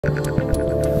All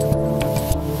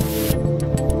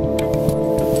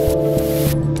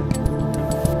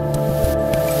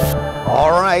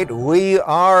right, we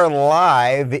are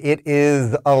live. It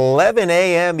is 11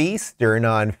 a.m. Eastern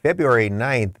on February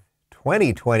 9th,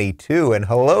 2022. And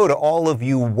hello to all of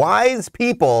you wise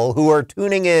people who are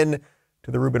tuning in to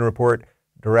the Rubin Report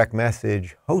direct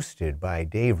message hosted by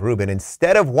Dave Rubin.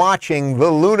 Instead of watching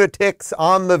the lunatics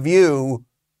on The View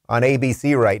on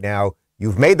ABC right now,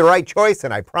 you've made the right choice,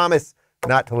 and I promise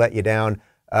not to let you down.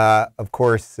 Of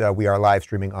course, we are live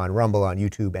streaming on Rumble, on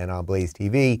YouTube, and on Blaze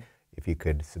TV. If you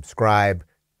could subscribe,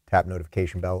 tap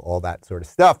notification bell, all that sort of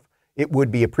stuff, it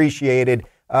would be appreciated.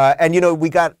 And, you know, we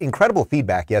got incredible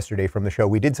feedback yesterday from the show.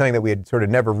 We did something that we had sort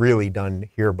of never really done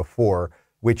here before,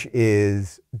 which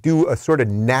is do a sort of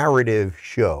narrative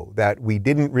show that we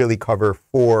didn't really cover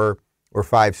 4 or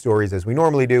 5 stories as we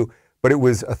normally do, but it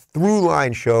was a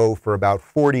through-line show for about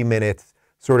 40 minutes,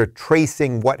 sort of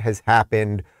tracing what has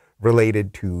happened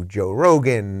related to Joe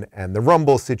Rogan and the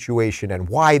Rumble situation and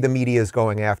why the media is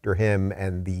going after him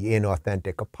and the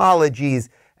inauthentic apologies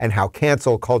and how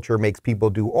cancel culture makes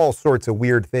people do all sorts of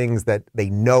weird things that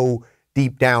they know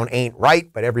deep down ain't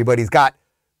right, but everybody's got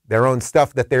their own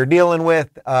stuff that they're dealing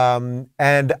with.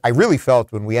 And I really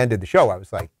felt when we ended the show, I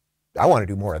was like, I want to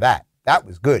do more of that. That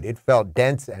was good. It felt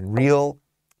dense and real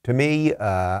to me.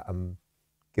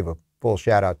 Give a full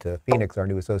shout out to Phoenix, our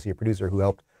new associate producer, who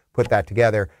helped put that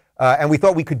together. And we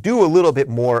thought we could do a little bit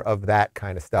more of that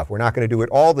kind of stuff. We're not going to do it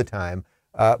all the time,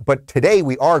 but today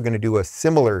we are going to do a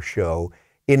similar show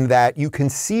in that you can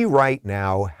see right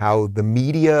now how the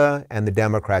media and the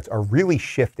Democrats are really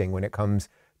shifting when it comes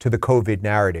to the COVID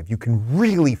narrative. You can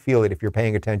really feel it if you're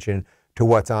paying attention to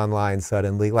what's online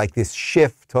suddenly, like this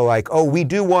shift to like, oh, we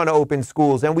do want to open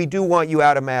schools and we do want you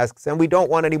out of masks and we don't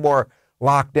want any more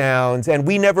lockdowns, and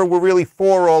we never were really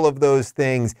for all of those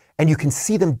things. And you can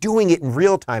see them doing it in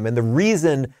real time. And the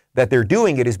reason that they're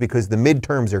doing it is because the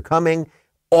midterms are coming.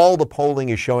 All the polling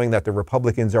is showing that the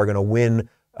Republicans are going to win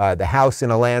the House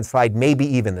in a landslide, maybe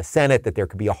even the Senate, that there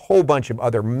could be a whole bunch of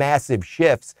other massive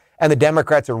shifts. And the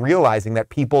Democrats are realizing that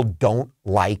people don't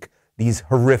like these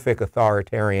horrific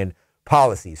authoritarian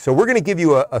policies. So we're going to give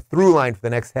you a through line for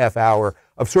the next half hour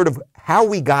of sort of how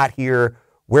we got here,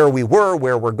 where we were,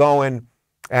 where we're going.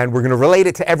 And we're going to relate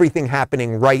it to everything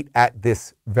happening right at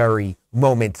this very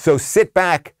moment. So sit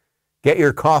back, get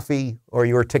your coffee or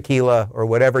your tequila or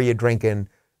whatever you're drinking,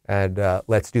 and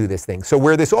let's do this thing. So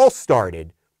where this all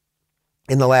started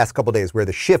in the last couple of days, where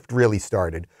the shift really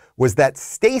started, was that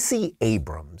Stacey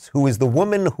Abrams, who is the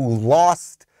woman who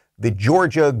lost the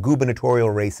Georgia gubernatorial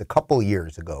race a couple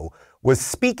years ago, was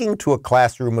speaking to a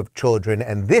classroom of children,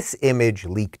 and this image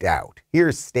leaked out.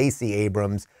 Here's Stacey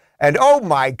Abrams. And oh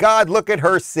my God, look at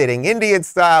her sitting Indian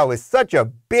style with such a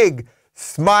big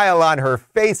smile on her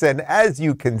face. And as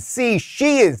you can see,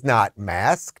 she is not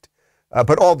masked,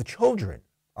 but all the children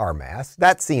are masked.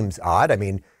 That seems odd. I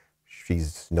mean,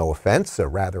 she's, no offense, a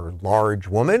rather large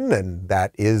woman, and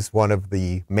that is one of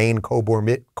the main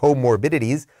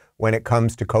comorbidities when it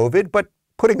comes to COVID. But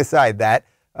putting aside that,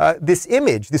 this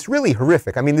image, this really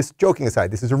horrific, I mean, this joking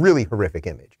aside, this is a really horrific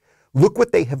image. Look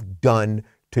what they have done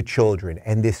to children,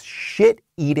 and this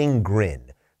shit-eating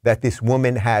grin that this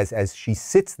woman has as she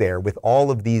sits there with all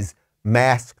of these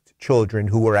masked children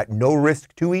who are at no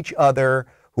risk to each other,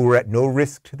 who are at no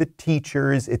risk to the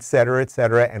teachers, et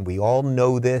cetera, and we all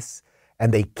know this,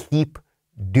 and they keep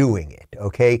doing it,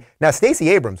 okay? Now, Stacey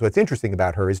Abrams, what's interesting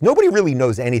about her is nobody really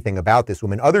knows anything about this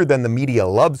woman other than the media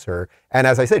loves her, and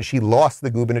as I said, she lost the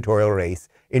gubernatorial race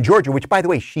in Georgia, which, by the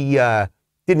way, she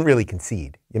didn't really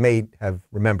concede. You may have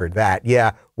remembered that.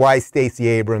 Yeah, why Stacey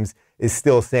Abrams is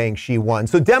still saying she won.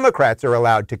 So Democrats are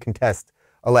allowed to contest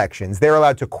elections. They're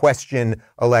allowed to question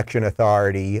election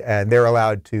authority, and they're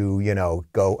allowed to, you know,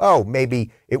 go, oh,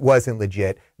 maybe it wasn't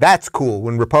legit. That's cool.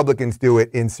 When Republicans do it,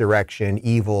 insurrection,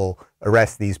 evil,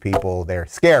 arrest these people, they're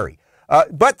scary.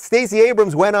 But Stacey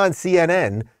Abrams went on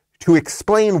CNN to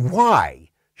explain why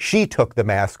she took the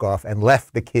mask off and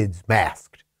left the kids masked.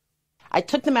 I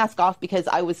took the mask off because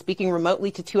I was speaking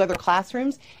remotely to 2 other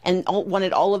classrooms and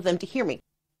wanted all of them to hear me.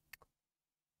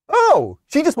 Oh,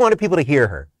 she just wanted people to hear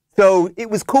her. So it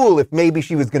was cool if maybe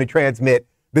she was going to transmit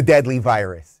the deadly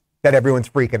virus that everyone's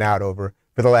freaking out over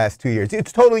for the last 2 years.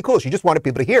 It's totally cool. She just wanted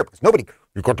people to hear because nobody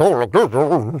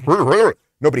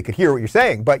could hear what you're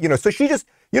saying. But, you know, so she just,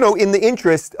 you know, in the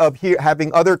interest of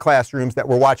having other classrooms that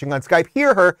were watching on Skype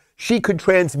hear her, she could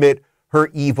transmit her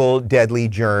evil, deadly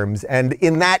germs. And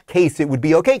in that case, it would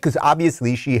be okay, because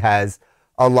obviously she has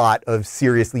a lot of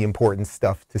seriously important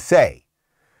stuff to say.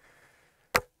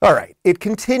 All right, it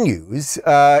continues.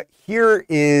 Here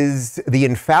is the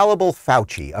infallible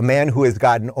Fauci, a man who has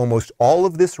gotten almost all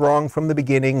of this wrong from the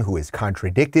beginning, who has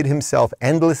contradicted himself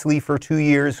endlessly for 2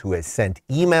 years, who has sent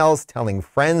emails telling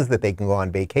friends that they can go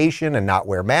on vacation and not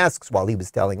wear masks while he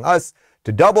was telling us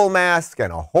to double mask,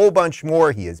 and a whole bunch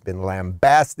more. He has been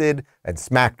lambasted and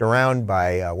smacked around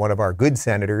by one of our good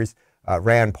senators,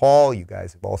 Rand Paul. You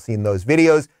guys have all seen those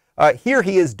videos. Here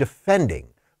he is defending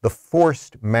the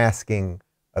forced masking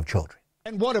of children.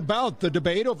 And what about the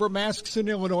debate over masks in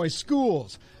Illinois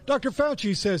schools? Dr.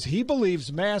 Fauci says he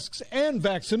believes masks and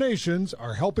vaccinations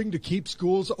are helping to keep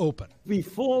schools open.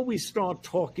 Before we start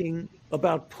talking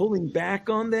about pulling back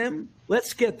on them,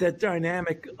 let's get that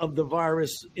dynamic of the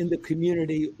virus in the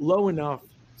community low enough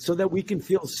so that we can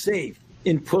feel safe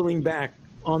in pulling back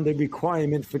on the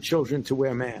requirement for children to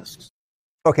wear masks.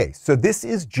 Okay, so this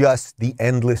is just the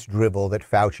endless drivel that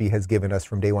Fauci has given us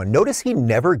from day one. Notice he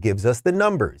never gives us the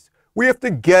numbers. We have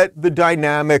to get the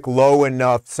dynamic low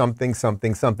enough, something,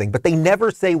 something, something. But they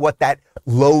never say what that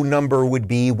low number would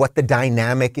be, what the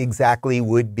dynamic exactly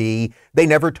would be. They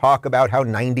never talk about how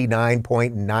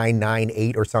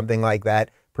 99.998 or something like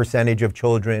that percentage of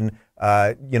children,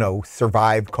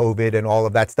 survived COVID and all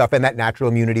of that stuff. And that natural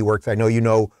immunity works. I know you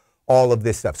know all of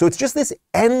this stuff. So it's just this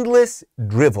endless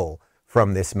drivel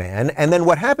from this man. And then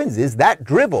what happens is that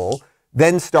drivel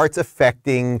then starts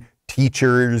affecting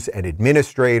teachers and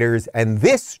administrators. And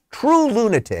this true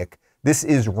lunatic, this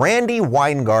is Randi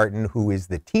Weingarten, who is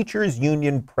the teachers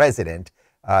union president,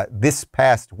 this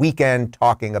past weekend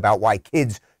talking about why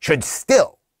kids should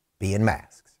still be in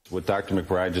masks. What Dr.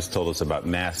 McBride just told us about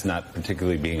masks not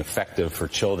particularly being effective for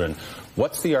children,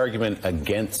 what's the argument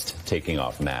against taking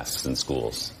off masks in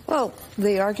schools? Well,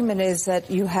 the argument is that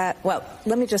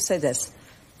let me just say this.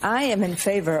 I am in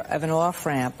favor of an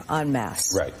off-ramp on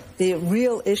masks. Right. The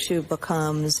real issue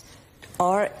becomes,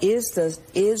 is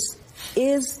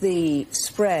the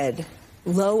spread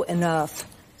low enough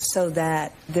so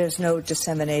that there's no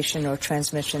dissemination or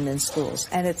transmission in schools?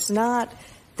 And it's not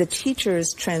the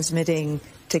teachers transmitting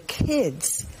to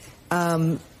kids.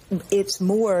 It's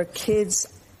more kids,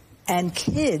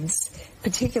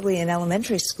 particularly in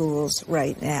elementary schools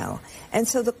right now. And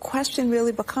so the question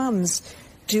really becomes,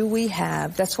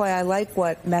 that's why I like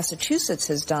what Massachusetts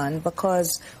has done,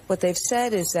 because what they've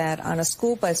said is that on a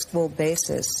school-by-school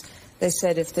basis, they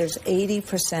said if there's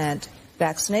 80%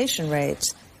 vaccination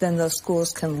rates, then those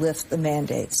schools can lift the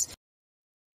mandates.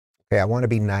 Okay, I want to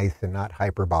be nice and not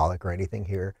hyperbolic or anything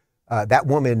here. That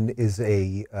woman is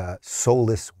a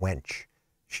soulless wench.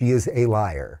 She is a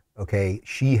liar, okay?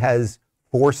 She has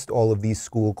forced all of these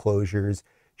school closures.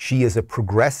 She is a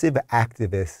progressive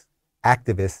activist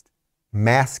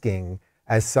masking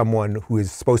as someone who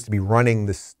is supposed to be running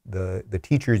the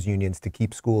teachers' unions to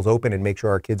keep schools open and make sure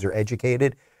our kids are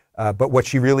educated. But what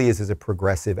she really is a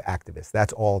progressive activist.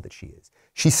 That's all that she is.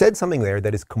 She said something there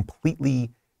that is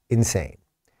completely insane.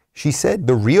 She said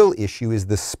the real issue is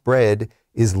the spread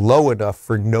is low enough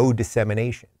for no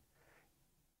dissemination.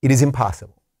 It is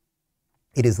impossible.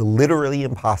 It is literally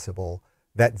impossible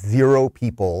that 0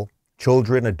 people,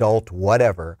 children, adult,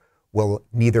 whatever, will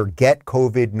neither get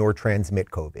COVID nor transmit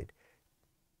COVID.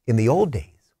 In the old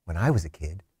days, when I was a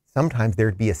kid, sometimes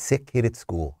there'd be a sick kid at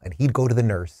school and he'd go to the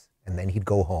nurse and then he'd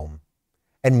go home.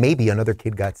 And maybe another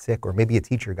kid got sick or maybe a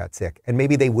teacher got sick and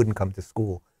maybe they wouldn't come to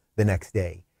school the next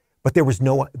day. But there was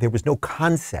no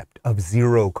concept of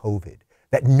zero COVID,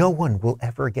 that no one will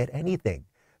ever get anything,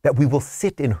 that we will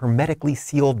sit in hermetically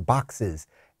sealed boxes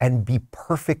and be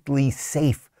perfectly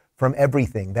safe from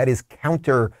everything. That is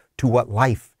counter to what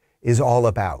life is all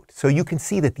about. So you can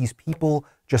see that these people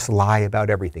just lie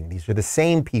about everything. These are the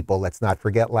same people, let's not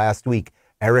forget last week,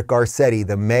 Eric Garcetti,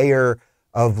 the mayor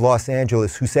of Los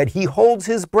Angeles, who said he holds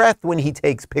his breath when he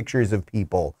takes pictures of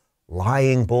people.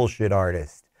 Lying bullshit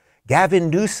artist.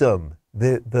 Gavin Newsom,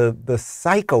 the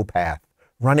psychopath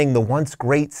running the once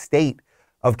great state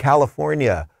of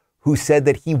California, who said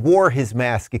that he wore his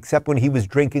mask except when he was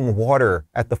drinking water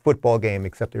at the football game,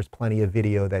 except there's plenty of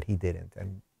video that he didn't.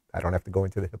 And I don't have to go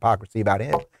into the hypocrisy about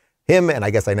him, and I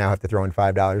guess I now have to throw in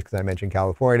 $5 because I mentioned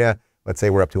California. Let's say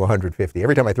we're up to 150.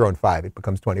 Every time I throw in 5, it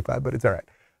becomes 25, but it's all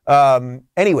right.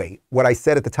 Anyway, what I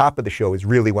said at the top of the show is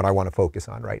really what I want to focus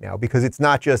on right now, because it's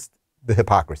not just the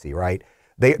hypocrisy, right?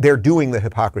 They're doing the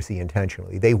hypocrisy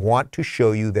intentionally. They want to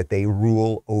show you that they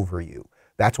rule over you.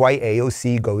 That's why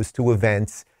AOC goes to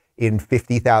events in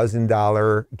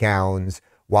 $50,000 gowns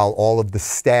while all of the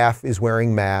staff is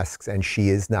wearing masks and she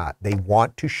is not. They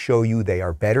want to show you they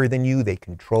are better than you, they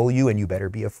control you, and you better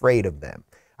be afraid of them.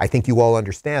 I think you all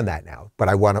understand that now.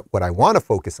 But what I want to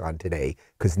focus on today,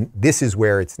 because this is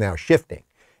where it's now shifting,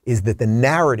 is that the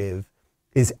narrative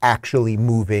is actually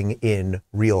moving in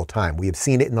real time. We have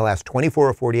seen it in the last 24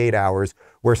 or 48 hours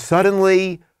where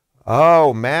suddenly,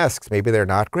 oh, masks, maybe they're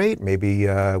not great. Maybe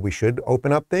we should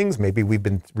open up things. Maybe we've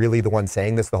been really the ones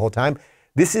saying this the whole time.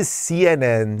 This is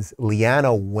CNN's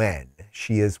Leana Wen.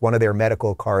 She is one of their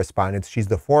medical correspondents. She's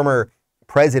the former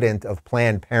president of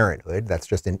Planned Parenthood. That's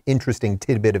just an interesting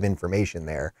tidbit of information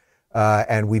there.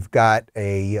 And we've got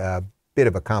a bit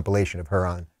of a compilation of her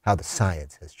on how the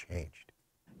science has changed.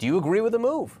 Do you agree with the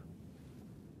move?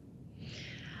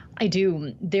 I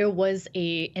do. There was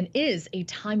and is a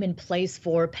time and place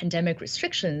for pandemic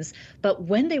restrictions, but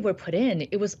when they were put in,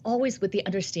 it was always with the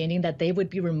understanding that they would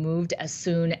be removed as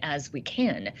soon as we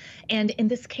can. And in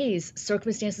this case,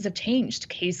 circumstances have changed.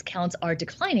 Case counts are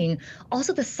declining.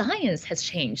 Also, the science has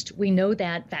changed. We know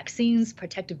that vaccines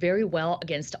protect very well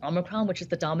against Omicron, which is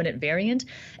the dominant variant.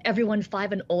 Everyone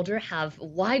 5 and older have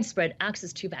widespread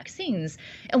access to vaccines.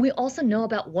 And we also know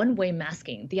about one-way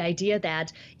masking, the idea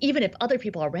that even if other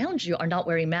people around you are not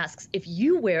wearing masks, if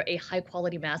you wear a high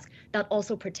quality mask, that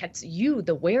also protects you,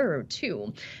 the wearer,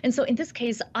 too. And so in this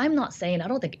case, I'm not saying, I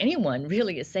don't think anyone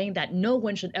really is saying that no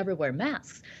one should ever wear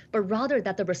masks, but rather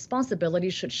that the responsibility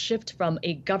should shift from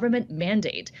a government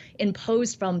mandate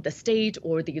imposed from the state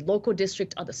or the local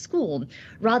district or the school.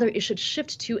 Rather, it should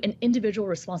shift to an individual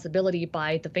responsibility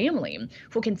by the family,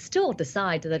 who can still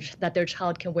decide that their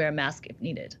child can wear a mask if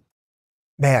needed.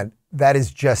 Man, that is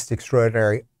just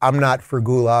extraordinary. I'm not for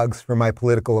gulags for my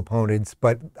political opponents,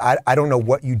 but I don't know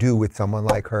what you do with someone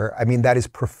like her. I mean, that is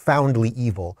profoundly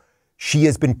evil. She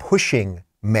has been pushing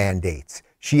mandates.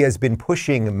 She has been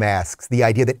pushing masks, the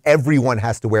idea that everyone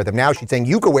has to wear them. Now she's saying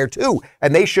you can wear too,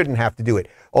 and they shouldn't have to do it.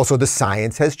 Also, the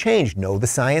science has changed. No, the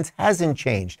science hasn't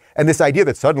changed. And this idea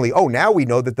that suddenly, oh, now we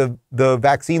know that the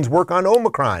vaccines work on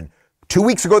Omicron. 2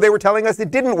 weeks ago, they were telling us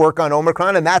it didn't work on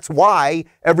Omicron, and that's why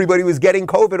everybody was getting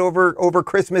COVID over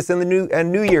Christmas and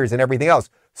New Year's and everything else.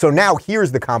 So now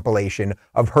here's the compilation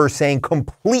of her saying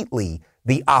completely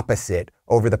the opposite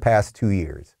over the past 2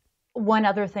 years. One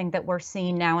other thing that we're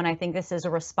seeing now, and I think this is a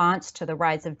response to the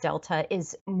rise of Delta,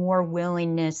 is more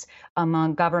willingness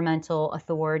among governmental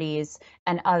authorities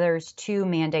and others to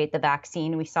mandate the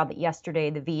vaccine. We saw that yesterday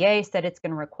the VA said it's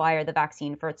going to require the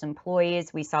vaccine for its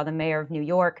employees. We saw the mayor of New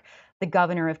York, the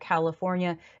governor of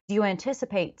California. Do you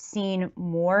anticipate seeing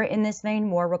more in this vein,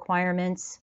 more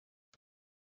requirements?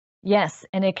 Yes,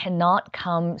 and it cannot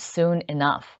come soon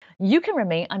enough. You can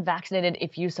remain unvaccinated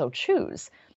if you so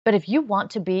choose, but if you want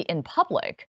to be in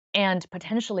public and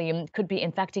potentially could be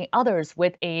infecting others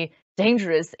with a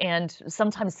dangerous and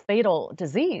sometimes fatal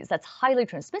disease that's highly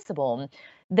transmissible,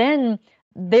 then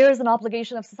there's an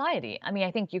obligation of society. I mean,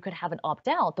 I think you could have an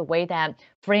opt-out the way that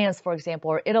France, for example,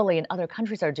 or Italy and other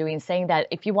countries are doing, saying that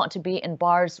if you want to be in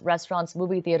bars, restaurants,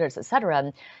 movie theaters,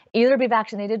 etc., either be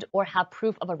vaccinated or have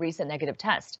proof of a recent negative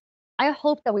test. I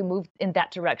hope that we move in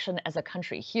that direction as a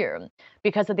country here,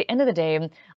 because at the end of the day,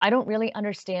 I don't really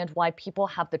understand why people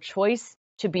have the choice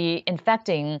to be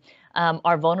infecting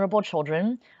our vulnerable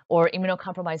children or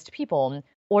immunocompromised people,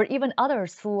 or even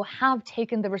others who have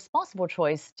taken the responsible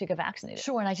choice to get vaccinated.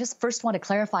 Sure, and I just first want to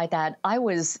clarify that I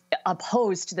was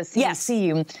opposed to the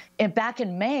CDC back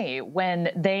in May when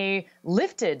they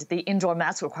lifted the indoor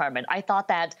mask requirement. I thought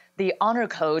that the honor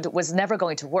code was never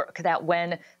going to work, that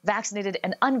when vaccinated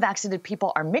and unvaccinated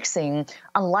people are mixing,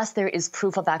 unless there is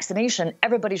proof of vaccination,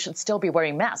 everybody should still be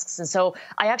wearing masks. And so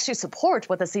I actually support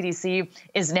what the CDC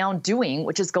is now doing,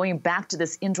 which is going back to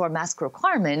this indoor mask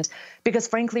requirement, because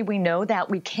frankly, we know that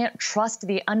we can't trust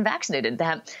the unvaccinated,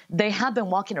 that they have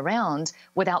been walking around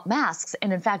without masks.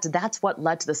 And in fact, that's what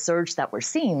led to the surge that we're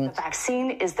seeing. The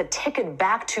vaccine is the ticket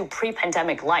back to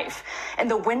pre-pandemic life. And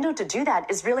the window to do that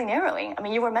is really narrowing. I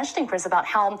mean, you were mentioning, Chris, about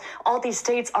how all these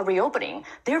states are reopening.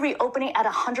 They're reopening at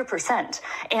 100%.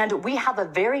 And we have a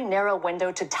very narrow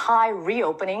window to tie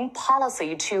reopening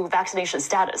policy to vaccination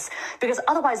status. Because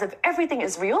otherwise, if everything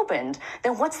is reopened,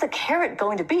 then what's the carrot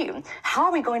going to be? How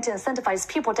are we going to incentivize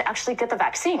people to actually get the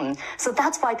vaccine? So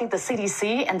that's why I think the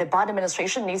CDC and the Biden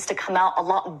administration needs to come out a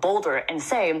lot bolder and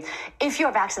say, if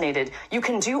you're vaccinated, you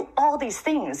can do all these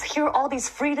things. Here are all these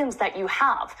freedoms that you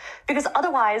have. Because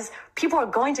otherwise, people are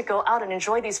going to go out and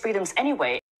enjoy these freedoms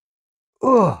anyway.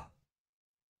 Ugh.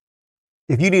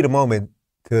 If you need a moment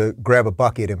to grab a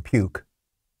bucket and puke,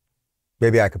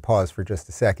 maybe I could pause for just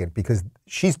a second, because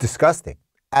she's disgusting,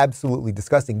 absolutely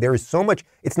disgusting. There is so much,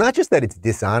 it's not just that it's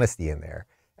dishonesty in there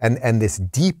and this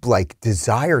deep like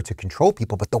desire to control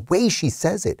people, but the way she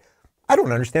says it, I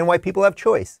don't understand why people have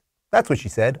choice. That's what she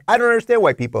said. I don't understand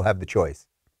why people have the choice.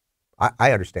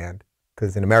 I understand,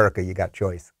 because in America, you got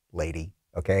choice, lady,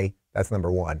 okay? That's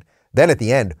number one. Then at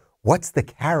the end, what's the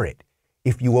carrot?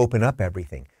 if you open up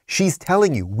everything. She's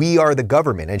telling you we are the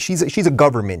government, and she's a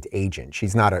government agent.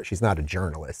 She's not a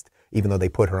journalist, even though they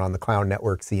put her on the clown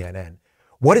network CNN.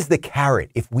 What is the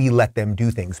carrot if we let them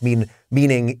do things?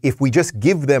 Meaning if we just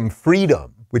give them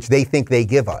freedom, which they think they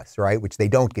give us, right? Which they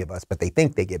don't give us, but they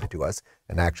think they give it to us.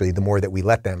 And actually, the more that we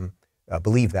let them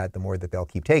believe that, the more that they'll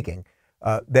keep taking.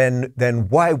 Then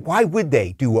why would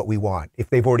they do what we want if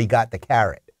they've already got the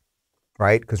carrot,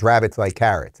 right? Because rabbits like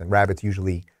carrots, and rabbits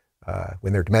usually,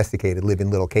 when they're domesticated, live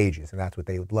in little cages, and that's what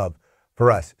they would love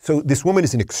for us. So this woman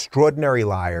is an extraordinary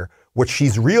liar. What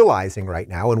she's realizing right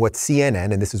now, and what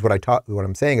CNN, and this is what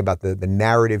I'm saying about the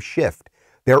narrative shift,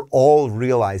 they're all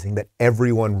realizing that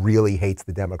everyone really hates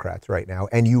the Democrats right now,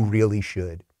 and you really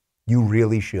should. You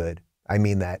really should. I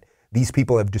mean that. These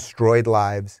people have destroyed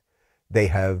lives. They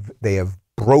have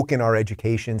broken our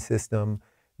education system.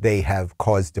 They have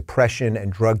caused depression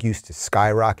and drug use to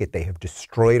skyrocket. They have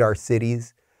destroyed our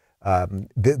cities.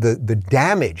 The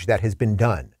damage that has been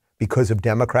done because of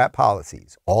Democrat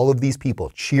policies, all of these people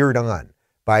cheered on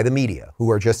by the media who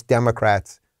are just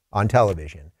Democrats on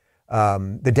television.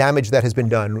 The damage that has been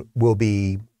done will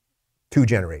be 2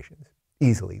 generations,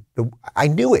 easily. I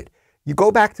knew it. You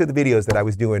go back to the videos that I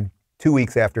was doing 2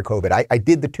 weeks after COVID. I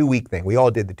did the 2-week thing. We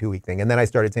all did the 2-week thing. And then I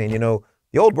started saying,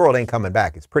 the old world ain't coming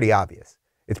back. It's pretty obvious.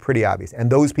 It's pretty obvious. And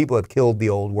those people have killed the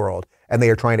old world, and they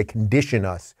are trying to condition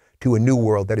us to a new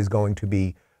world that is going to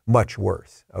be much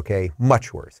worse, okay?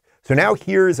 Much worse. So now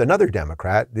here's another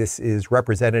Democrat. This is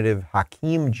Representative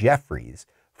Hakeem Jeffries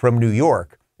from New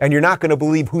York. And you're not going to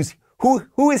believe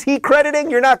who is he crediting?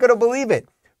 You're not going to believe it,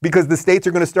 because the states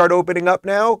are going to start opening up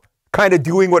now, kind of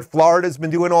doing what Florida's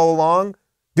been doing all along,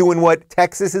 doing what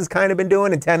Texas has kind of been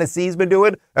doing and Tennessee's been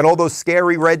doing, and all those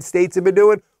scary red states have been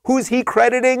doing. Who's he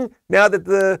crediting now that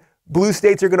the blue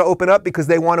states are going to open up because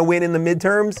they want to win in the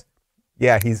midterms?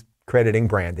 Yeah, he's crediting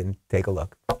Brandon. Take a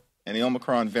look. And the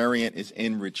Omicron variant is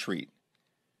in retreat.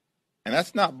 And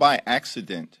that's not by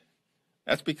accident.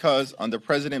 That's because under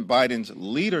President Biden's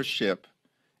leadership,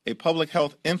 a public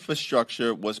health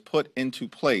infrastructure was put into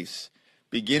place,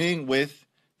 beginning with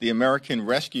the American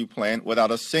Rescue Plan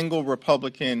without a single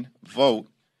Republican vote,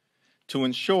 to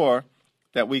ensure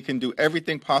that we can do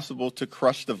everything possible to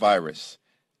crush the virus.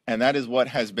 And that is what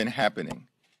has been happening.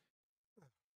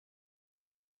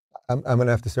 I'm going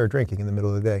to have to start drinking in the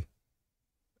middle of the day.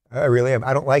 I really am.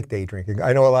 I don't like day drinking.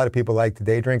 I know a lot of people like to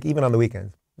day drink, even on the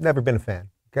weekends. Never been a fan,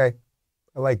 okay?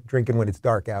 I like drinking when it's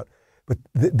dark out. But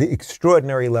the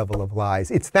extraordinary level of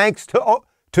lies, it's thanks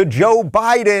to Joe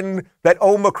Biden that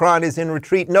Omicron is in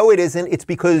retreat. No, it isn't. It's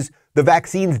because the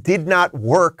vaccines did not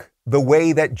work the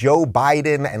way that Joe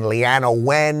Biden and Leana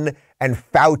Wen and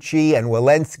Fauci and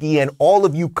Walensky and all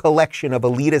of you collection of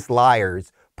elitist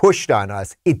liars pushed on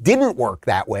us. It didn't work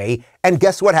that way. And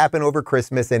guess what happened over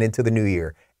Christmas and into the new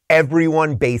year?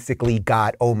 Everyone basically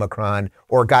got Omicron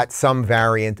or got some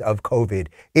variant of COVID,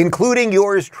 including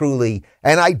yours truly.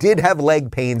 And I did have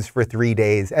leg pains for 3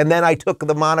 days. And then I took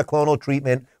the monoclonal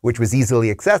treatment, which was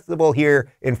easily accessible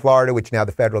here in Florida, which now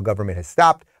the federal government has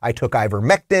stopped. I took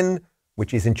ivermectin,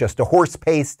 which isn't just a horse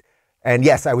paste. And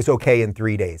yes, I was okay in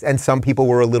 3 days. And some people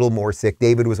were a little more sick.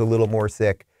 David was a little more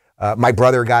sick. My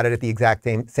brother got it at the exact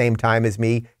same time as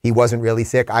me. He wasn't really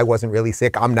sick. I wasn't really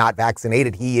sick. I'm not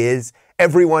vaccinated. He is.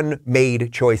 Everyone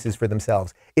made choices for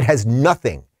themselves. It has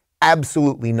nothing,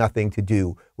 absolutely nothing to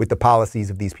do with the policies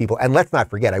of these people. And let's not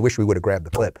forget, I wish we would have grabbed the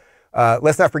clip.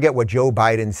 Let's not forget what Joe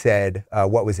Biden said,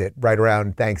 what was it, right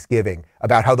around Thanksgiving,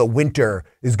 about how the winter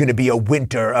is going to be a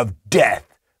winter of death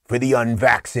for the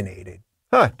unvaccinated.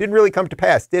 Didn't really come to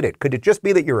pass, did it? Could it just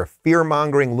be that you're a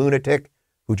fear-mongering lunatic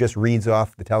who just reads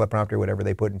off the teleprompter, whatever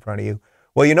they put in front of you?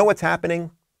 Well, you know what's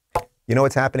happening? You know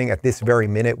what's happening at this very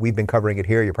minute? We've been covering it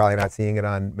here. You're probably not seeing it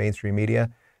on mainstream media.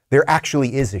 There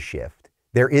actually is a shift.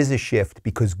 There is a shift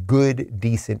because good,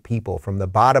 decent people from the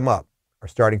bottom up are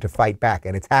starting to fight back.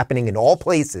 And it's happening in all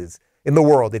places in the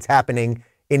world. It's happening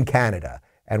in Canada.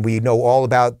 And we know all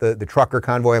about the trucker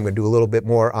convoy. I'm going to do a little bit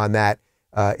more on that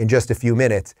in just a few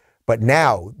minutes. But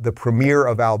now the premier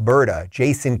of Alberta,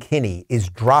 Jason Kenney, is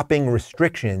dropping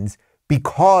restrictions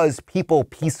because people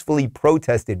peacefully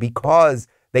protested, because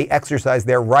they exercised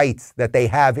their rights that they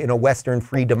have in a Western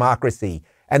free democracy.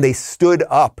 And they stood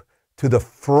up to the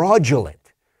fraudulent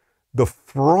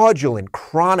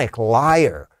chronic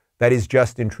liar that is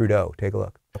Justin Trudeau. Take a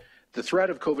look. The threat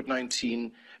of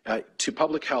COVID-19 to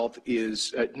public health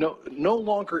is no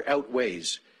longer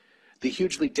outweighs the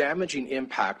hugely damaging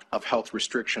impact of health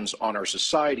restrictions on our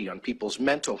society, on people's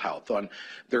mental health, on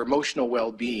their emotional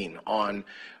well-being, on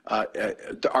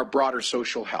our broader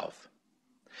social health.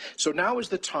 So now is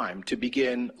the time to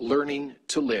begin learning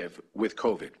to live with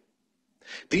COVID.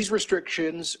 These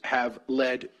restrictions have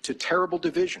led to terrible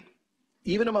division,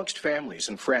 even amongst families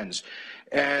and friends,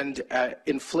 and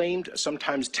inflamed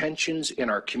sometimes tensions in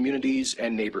our communities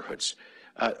and neighborhoods.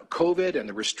 COVID and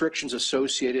the restrictions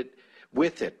associated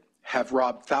with it have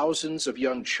robbed thousands of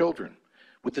young children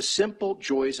with the simple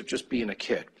joys of just being a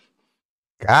kid.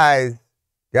 Guys,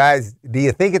 do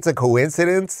you think it's a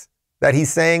coincidence that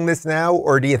he's saying this now,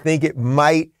 or do you think it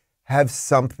might have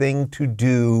something to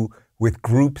do with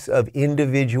groups of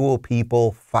individual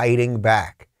people fighting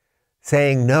back,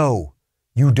 saying, no,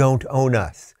 you don't own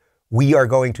us. We are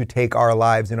going to take our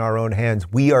lives in our own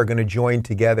hands. We are going to join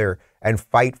together and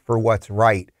fight for what's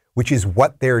right, which is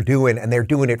what they're doing. And they're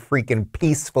doing it freaking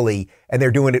peacefully. And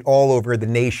they're doing it all over the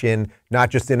nation, not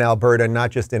just in Alberta,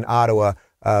 not just in Ottawa.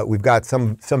 We've got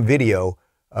some video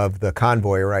of the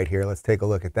convoy right here. Let's take a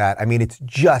look at that. I mean, it's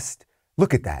just,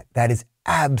 look at that. That is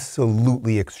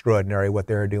absolutely extraordinary what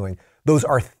they're doing. Those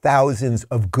are thousands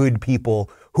of good people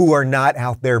who are not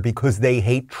out there because they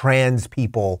hate trans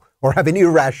people or have an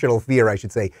irrational fear, I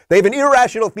should say. They have an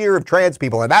irrational fear of trans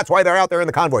people, and that's why they're out there in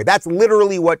the convoy. That's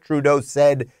literally what Trudeau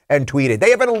said and tweeted. They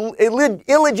have an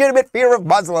illegitimate fear of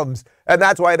Muslims, and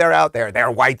that's why they're out there.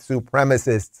 They're white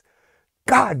supremacists.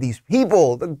 God, these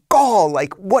people, the gall,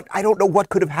 like what, I don't know what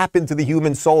could have happened to the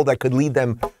human soul that could lead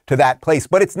them to that place.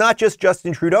 But it's not just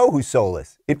Justin Trudeau who's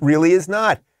soulless. It really is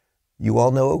not. You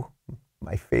all know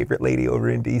my favorite lady over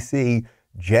in D.C.,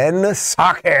 Jen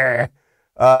Psaki.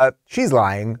 She's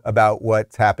lying about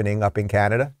what's happening up in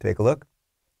Canada. Take a look.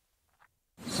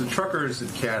 So truckers in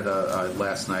Canada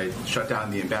last night shut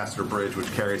down the Ambassador Bridge,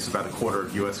 which carries about a quarter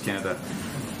of U.S.-Canada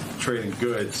trading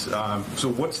goods. So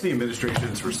what's the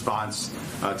administration's response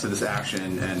to this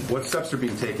action, and what steps are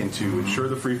being taken to ensure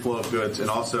the free flow of goods, and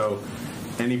also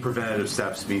any preventative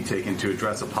steps being taken to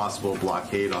address a possible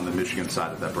blockade on the Michigan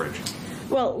side of that bridge?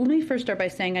 Well, let me first start by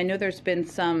saying I know there's been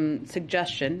some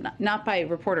suggestion, not by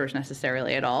reporters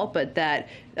necessarily at all, but that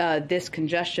this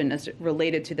congestion is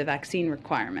related to the vaccine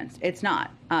requirements. It's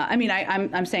not.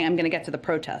 I'm saying I'm going to get to the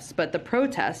protests, but the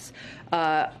protests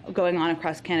going on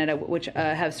across Canada, which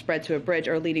have spread to a bridge,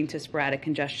 are leading to sporadic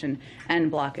congestion and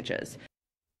blockages.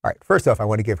 All right, first off, I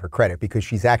want to give her credit because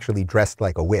she's actually dressed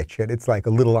like a witch, and it's like a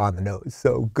little on the nose.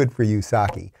 So good for you,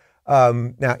 Psaki.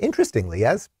 Now, interestingly,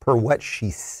 as per what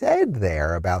she said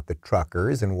there about the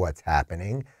truckers and what's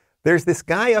happening, there's this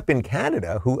guy up in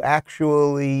Canada who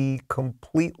actually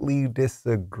completely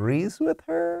disagrees with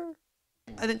her.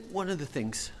 I think one of the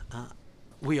things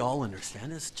we all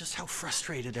understand is just how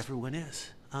frustrated everyone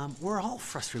is. We're all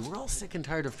frustrated. We're all sick and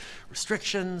tired of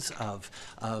restrictions,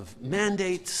 of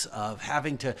mandates, of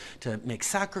having to make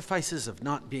sacrifices, of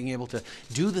not being able to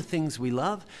do the things we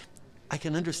love. I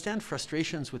can understand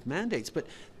frustrations with mandates, but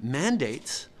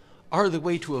mandates are the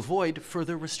way to avoid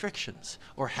further restrictions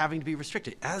or having to be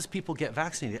restricted. As people get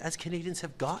vaccinated, as Canadians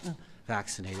have gotten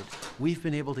vaccinated, we've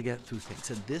been able to get through things.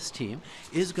 And this team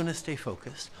is going to stay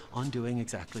focused on doing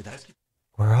exactly that.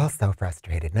 We're all so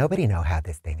frustrated. Nobody know how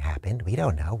this thing happened. We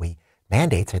don't know.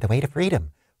 Mandates are the way to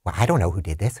freedom. Well, I don't know who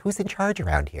did this. Who's in charge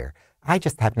around here? I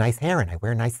just have nice hair and I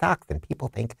wear nice socks, and people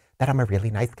think that I'm a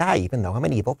really nice guy, even though I'm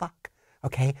an evil fuck.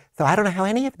 Okay, so I don't know how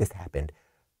any of this happened.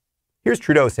 Here's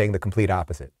Trudeau saying the complete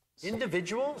opposite.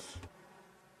 Individuals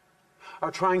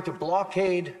are trying to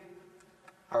blockade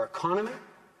our economy,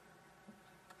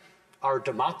 our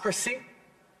democracy,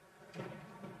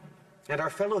 and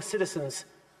our fellow citizens'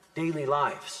 daily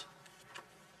lives.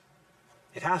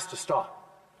 It has to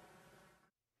stop.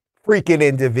 Freaking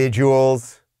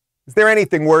individuals. Is there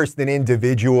anything worse than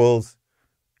individuals,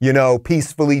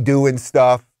 peacefully doing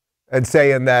stuff and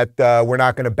saying that we're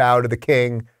not going to bow to the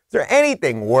king? Is there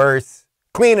anything worse?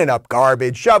 Cleaning up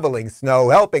garbage, shoveling snow,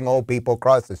 helping old people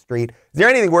cross the street. Is there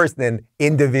anything worse than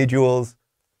individuals?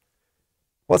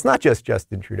 Well, it's not just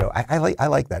Justin Trudeau. I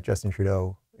like that Justin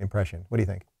Trudeau impression. What do you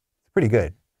think? It's pretty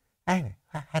good. I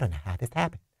don't know how this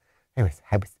happened.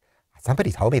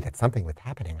 Somebody told me that something was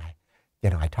happening.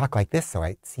 I talk like this, so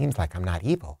it seems like I'm not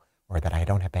evil or that I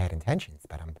don't have bad intentions,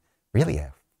 but I'm really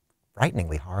a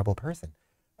frighteningly horrible person.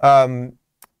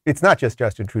 It's not just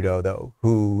Justin Trudeau, though,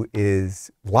 who is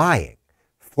lying,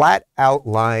 flat out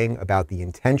lying about the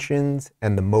intentions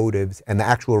and the motives and the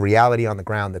actual reality on the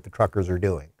ground that the truckers are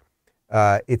doing.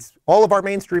 It's all of our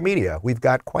mainstream media. We've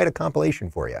got quite a compilation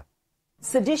for you.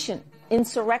 Sedition,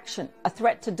 insurrection, a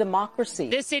threat to democracy.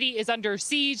 This city is under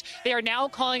siege. They are now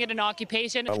calling it an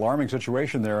occupation. Alarming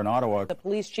situation there in Ottawa. The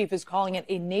police chief is calling it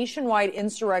a nationwide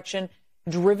insurrection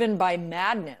driven by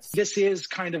madness. This is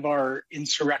kind of our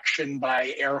insurrection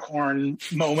by air horn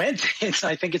moment.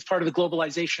 I think it's part of the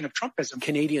globalization of Trumpism.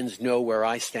 Canadians know where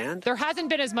I stand. There hasn't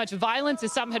been as much violence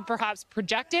as some had perhaps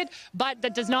projected, but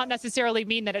that does not necessarily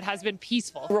mean that it has been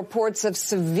peaceful. Reports of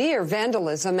severe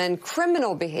vandalism and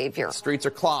criminal behavior. Streets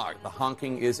are clogged. The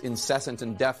honking is incessant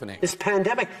and deafening. This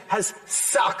pandemic has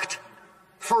sucked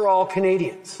for all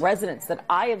Canadians. Residents that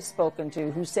I have spoken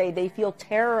to who say they feel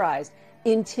terrorized,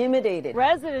 intimidated.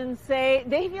 Residents say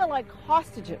they feel like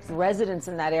hostages. Residents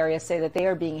in that area say that they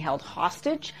are being held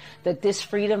hostage, that this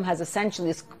Freedom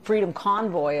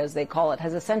Convoy, as they call it,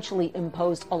 has essentially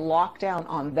imposed a lockdown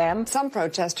on them. Some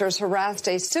protesters harassed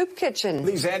a soup kitchen.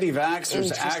 These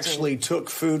anti-vaxxers actually took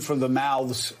food from the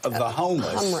mouths of the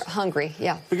homeless. Hungry,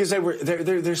 yeah. Because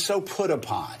they're so put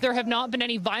upon. There have not been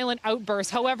any violent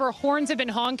outbursts. However, horns have been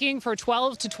honking for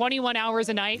 12 to 21 hours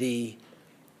a night. The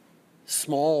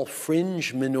small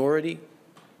fringe minority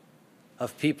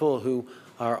of people who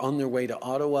are on their way to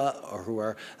Ottawa or who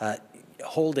are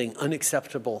holding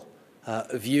unacceptable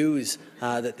views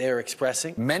that they're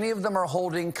expressing. Many of them are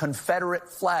holding Confederate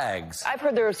flags. I've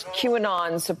heard there's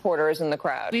QAnon supporters in the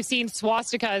crowd. We've seen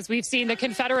swastikas. We've seen the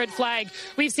Confederate flag.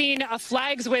 We've seen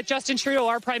flags with Justin Trudeau,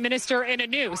 our prime minister, in a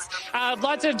noose.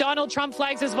 Lots of Donald Trump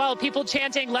flags as well. People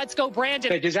chanting, "Let's go,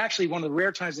 Brandon." It is actually one of the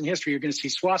rare times in history you're going to see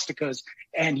swastikas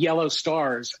and yellow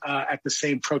stars at the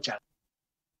same protest.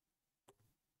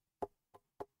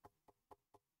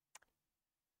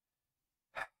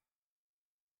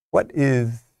 What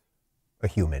is a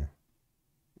human?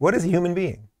 What is a human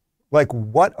being? Like,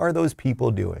 what are those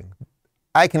people doing?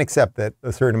 I can accept that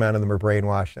a certain amount of them are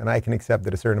brainwashed, and I can accept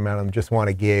that a certain amount of them just want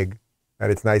a gig,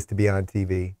 and it's nice to be on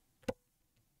TV.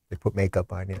 They put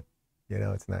makeup on you. You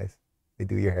know, it's nice. They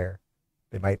do your hair.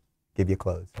 They might give you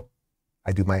clothes.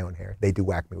 I do my own hair. They do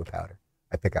whack me with powder.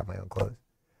 I pick out my own clothes.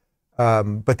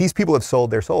 But these people have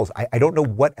sold their souls. I don't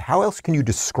know how else can you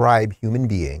describe human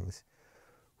beings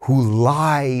who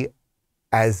lie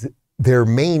as their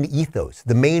main ethos,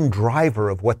 the main driver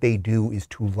of what they do is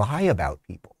to lie about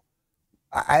people.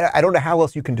 I don't know how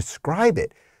else you can describe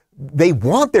it. They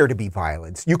want there to be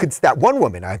violence. You could, that one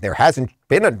woman, there hasn't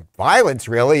been a violence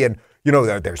really, and you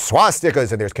know, there's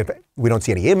swastikas and we don't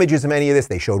see any images of any of this.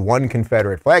 They showed one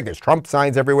Confederate flag. There's Trump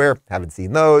signs everywhere. Haven't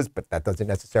seen those, but that doesn't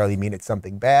necessarily mean it's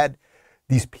something bad.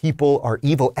 These people are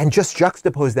evil. And just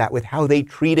juxtapose that with how they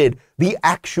treated the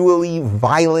actually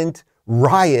violent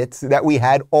riots that we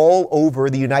had all over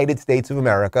the United States of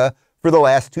America for the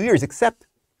last 2 years. Except,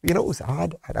 you know, it was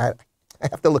odd. I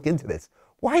have to look into this.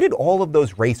 Why did all of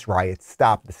those race riots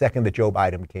stop the second that Joe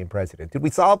Biden became president? Did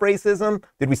we solve racism?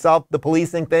 Did we solve the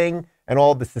policing thing and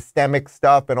all the systemic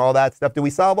stuff and all that stuff? Did we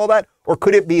solve all that? Or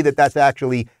could it be that that's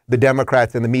actually the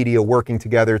Democrats and the media working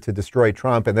together to destroy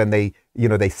Trump, and then they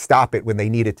stop it when they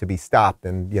need it to be stopped,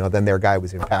 and then their guy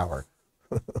was in power?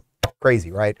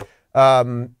 Crazy, right?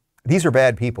 These are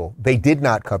bad people. They did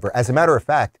not cover. As a matter of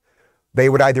fact, they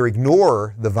would either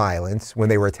ignore the violence when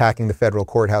they were attacking the federal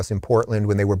courthouse in Portland,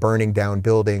 when they were burning down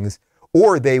buildings,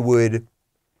 or they would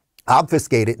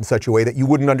obfuscate it in such a way that you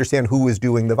wouldn't understand who was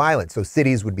doing the violence. So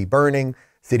cities would be burning,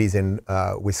 cities in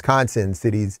Wisconsin,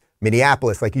 cities,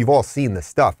 Minneapolis, like you've all seen this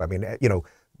stuff. I mean,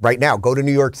 right now, go to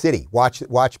New York City,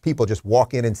 watch people just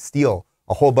walk in and steal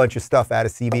a whole bunch of stuff out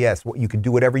of CVS. You can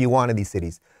do whatever you want in these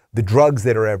cities. The drugs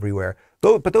that are everywhere.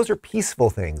 But those are peaceful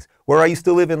things. Where I used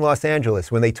to live in Los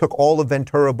Angeles, when they took all of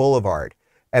Ventura Boulevard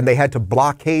and they had to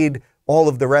blockade all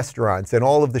of the restaurants and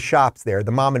all of the shops there,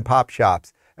 the mom and pop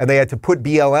shops, and they had to put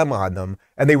BLM on them,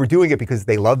 and they were doing it because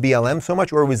they love BLM so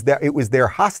much, or it was their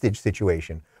hostage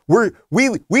situation.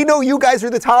 We know you guys are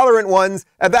the tolerant ones,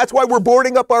 and that's why we're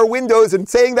boarding up our windows and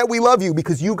saying that we love you,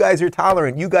 because you guys are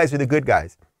tolerant. You guys are the good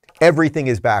guys. Everything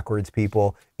is backwards,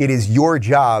 people. It is your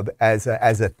job as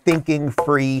a thinking,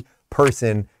 free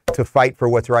person to fight for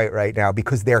what's right now,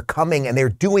 because they're coming and they're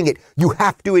doing it. You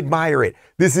have to admire it.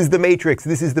 This is the Matrix.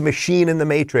 This is the machine in the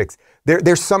Matrix.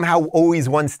 They're somehow always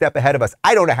one step ahead of us.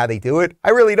 I don't know how they do it.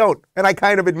 I really don't. And I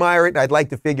kind of admire it, and I'd like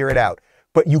to figure it out.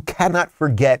 But you cannot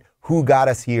forget who got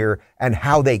us here and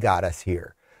how they got us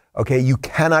here. Okay? You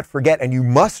cannot forget, and you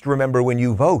must remember when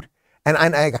you vote. And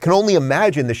I can only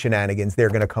imagine the shenanigans they're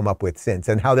going to come up with since,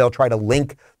 and how they'll try to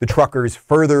link the truckers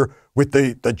further with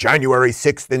the January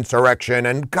 6th insurrection.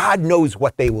 And God knows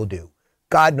what they will do.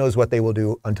 God knows what they will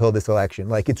do until this election.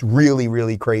 Like, it's really,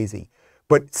 really crazy.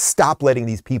 But stop letting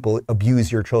these people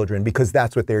abuse your children, because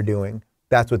that's what they're doing.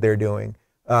 That's what they're doing.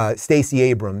 Stacey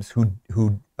Abrams,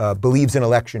 who believes in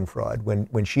election fraud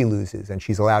when she loses, and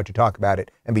she's allowed to talk about it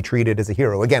and be treated as a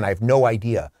hero. Again, I have no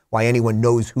idea why anyone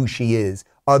knows who she is,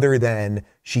 other than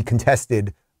she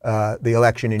contested the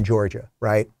election in Georgia,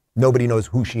 right? Nobody knows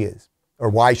who she is or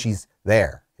why she's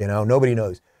there. You know, nobody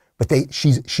knows. But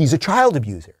she's a child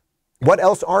abuser. What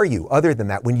else are you other than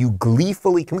that? When you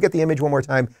gleefully, can we get the image one more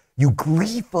time? You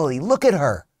gleefully, look at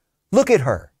her. Look at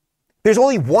her. There's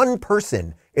only one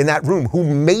person in that room who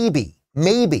maybe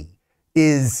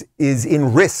is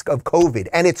in risk of COVID,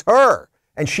 and it's her.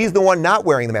 And she's the one not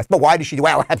wearing the mask. But why did she do?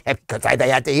 Well, because they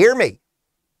had to hear me.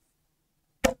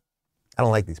 I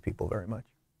don't like these people very much.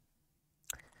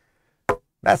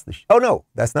 That's the oh no,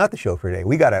 that's not the show for today.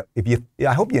 We got a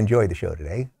I hope you enjoyed the show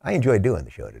today. I enjoyed doing the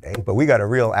show today, but we got a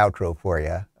real outro for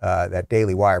you that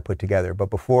Daily Wire put together. But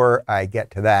before I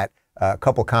get to that, a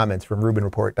couple comments from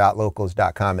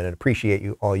RubinReport.locals.com, and I appreciate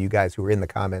all you guys who are in the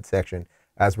comment section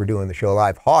as we're doing the show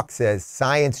live. Hawk says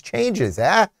science changes,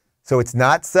 so it's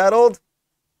not settled.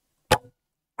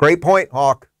 Great point,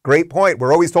 Hawk. Great point.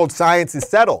 We're always told science is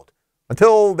settled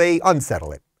until they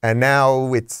unsettle it. And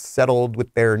now it's settled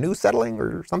with their new settling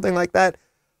or something like that.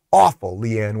 Awful,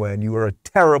 Leanne Wen. You are a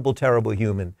terrible, terrible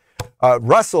human.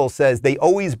 Russell says they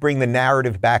always bring the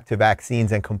narrative back to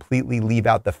vaccines and completely leave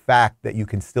out the fact that you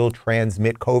can still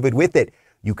transmit COVID with it.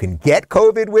 You can get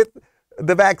COVID with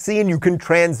the vaccine. You can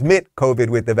transmit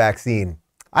COVID with the vaccine.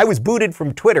 I was booted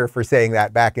from Twitter for saying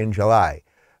that back in July.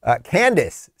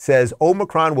 Candace says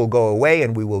Omicron will go away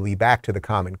and we will be back to the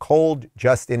common cold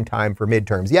just in time for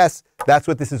midterms. Yes, that's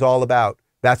what this is all about.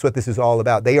 That's what this is all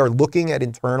about. They are looking at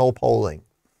internal polling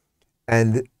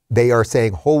and they are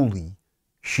saying, holy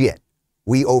shit,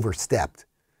 we overstepped.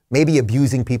 Maybe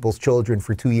abusing people's children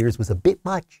for 2 years was a bit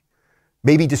much.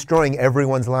 Maybe destroying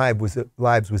everyone's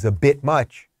lives was a bit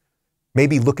much.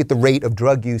 Maybe look at the rate of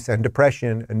drug use and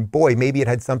depression, and boy, maybe it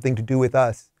had something to do with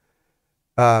us.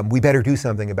 We better do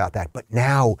something about that. But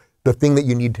now the thing that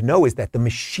you need to know is that the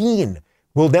machine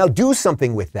will now do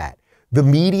something with that. The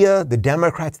media, the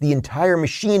Democrats, the entire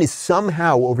machine is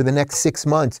somehow over the next 6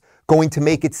 months going to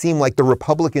make it seem like the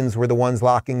Republicans were the ones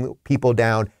locking people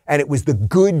down. And it was the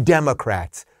good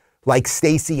Democrats like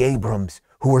Stacey Abrams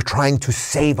who were trying to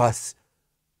save us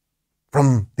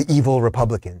from the evil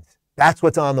Republicans. That's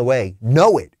what's on the way.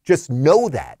 Know it. Just know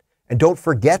that. And don't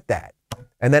forget that.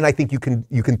 And then I think you can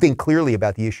think clearly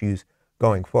about the issues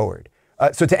going forward.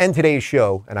 So to end today's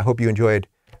show, and I hope you enjoyed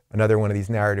another one of these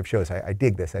narrative shows. I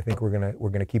dig this. I think we're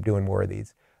gonna keep doing more of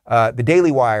these. The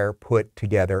Daily Wire put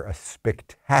together a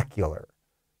spectacular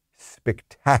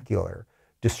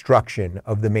destruction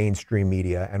of the mainstream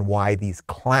media and why these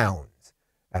clowns,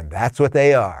 and that's what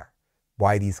they are,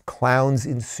 why these clowns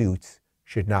in suits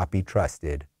should not be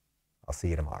trusted. I'll see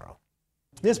you tomorrow.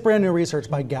 This brand new research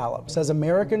by Gallup says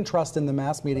American trust in the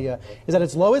mass media is at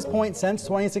its lowest point since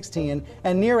 2016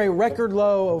 and near a record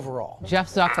low overall. Jeff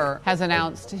Zucker has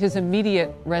announced his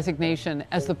immediate resignation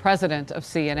as the president of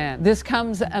CNN. This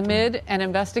comes amid an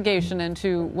investigation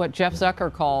into what Jeff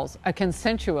Zucker calls a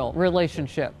consensual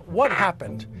relationship. What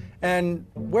happened and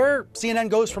where CNN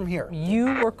goes from here?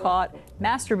 You were caught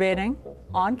masturbating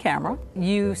on camera.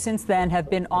 You since then have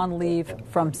been on leave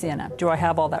from CNN. Do I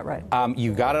have all that right?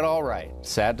 You got it all right.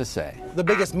 Sad to say. The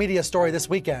biggest media story this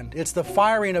weekend, it's the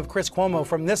firing of Chris Cuomo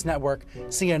from this network,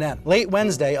 CNN. Late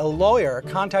Wednesday, a lawyer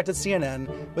contacted CNN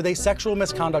with a sexual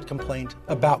misconduct complaint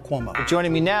about Cuomo.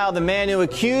 Joining me now, the man who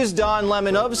accused Don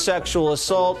Lemon of sexual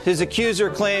assault. His accuser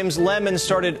claims Lemon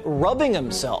started rubbing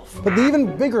himself. But the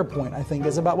even bigger point, I think,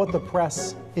 is about what the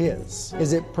press is.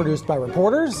 Is it produced by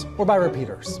reporters or by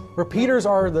repeaters? Repeaters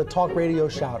are the talk radio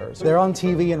shouters. They're on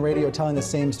TV and radio telling the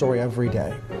same story every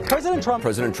day. President Trump.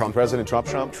 President Trump. President Trump.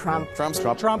 Trump. Trump. Trump.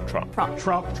 Trump. Trump. Trump. Trump.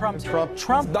 Trump. Trump. Trump.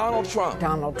 Trump. Donald Trump.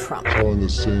 Donald Trump. Telling the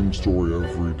same story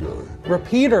every day.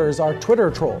 Repeaters are Twitter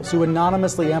trolls who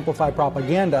anonymously amplify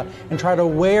propaganda and try to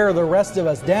wear the rest of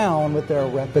us down with their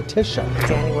repetition.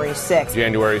 January 6th.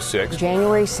 January 6th.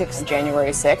 January 6th.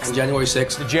 January 6th. January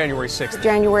 6th. January 6th.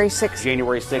 January 6th.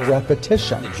 January 6th.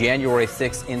 Repetition. The January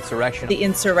 6th insurrection. The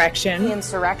insurrection. The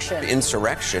insurrection. The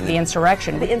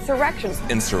insurrection. The insurrection.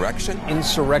 The insurrection. Insurrection.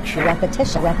 Insurrection.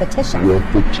 Repetition. Repetition.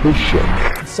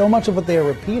 Repetition. So much of what they are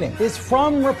repeating is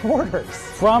from reporters,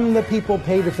 from the people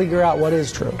paid to figure out what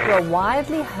is true. A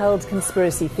widely held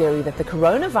conspiracy theory that the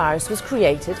coronavirus was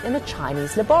created in a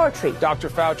Chinese laboratory. Dr.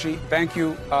 Fauci, thank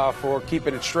you for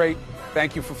keeping it straight.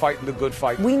 Thank you for fighting the good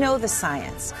fight. We know the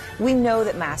science. We know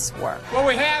that masks work. What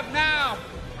we have now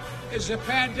is a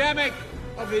pandemic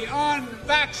of the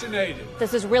unvaccinated.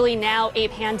 This is really now a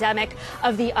pandemic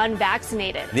of the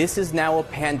unvaccinated. This is now a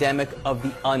pandemic of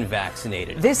the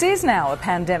unvaccinated. This is now a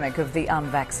pandemic of the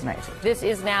unvaccinated. This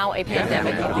is now a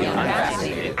pandemic of the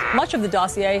unvaccinated. Much of the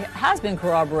dossier has been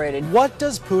corroborated. What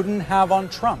does Putin have on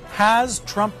Trump? Has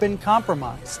Trump been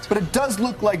compromised? But it does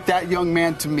look like that young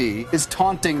man to me is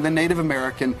taunting the Native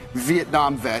American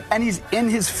Vietnam vet, and he's in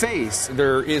his face.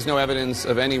 There is no evidence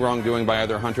of any wrongdoing by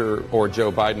either Hunter or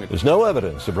Joe Biden. There's no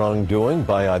evidence of wrongdoing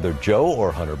by either Joe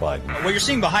or Hunter Biden. What you're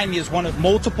seeing behind me is one of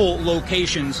multiple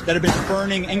locations that have been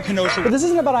burning in Kenosha. But this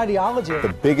isn't about ideology.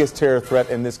 The biggest terror threat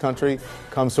in this country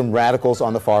comes from radicals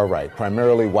on the far right,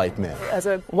 primarily white men. As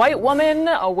a white woman,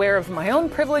 aware of my own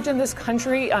privilege in this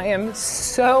country, I am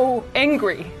so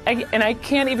angry, and I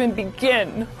can't even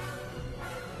begin.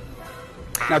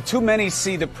 Now, too many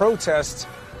see the protests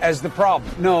as the problem.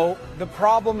 No, the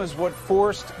problem is what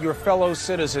forced your fellow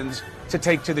citizens to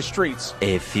take to the streets.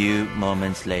 A few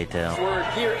moments later. We're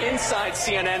here inside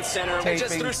CNN Center. We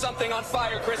just threw something on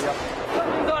fire, Chris.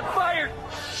 Something's on fire.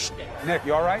 Nick,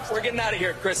 you all right? We're getting out of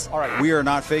here, Chris. All right. We are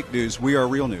not fake news. We are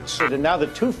real news. And now the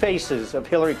two faces of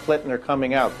Hillary Clinton are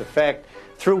coming out. The fact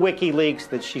through WikiLeaks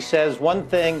that she says one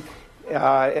thing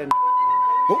and...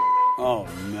 Oh,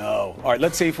 no. All right,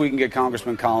 let's see if we can get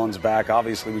Congressman Collins back.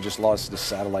 Obviously, we just lost the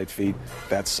satellite feed.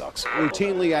 That sucks.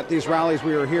 Routinely at these rallies,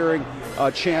 we are hearing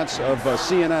chants of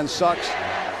CNN sucks.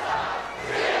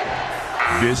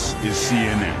 This is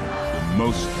CNN, the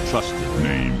most trusted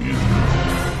name in.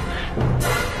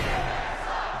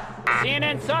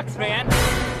 CNN sucks, man.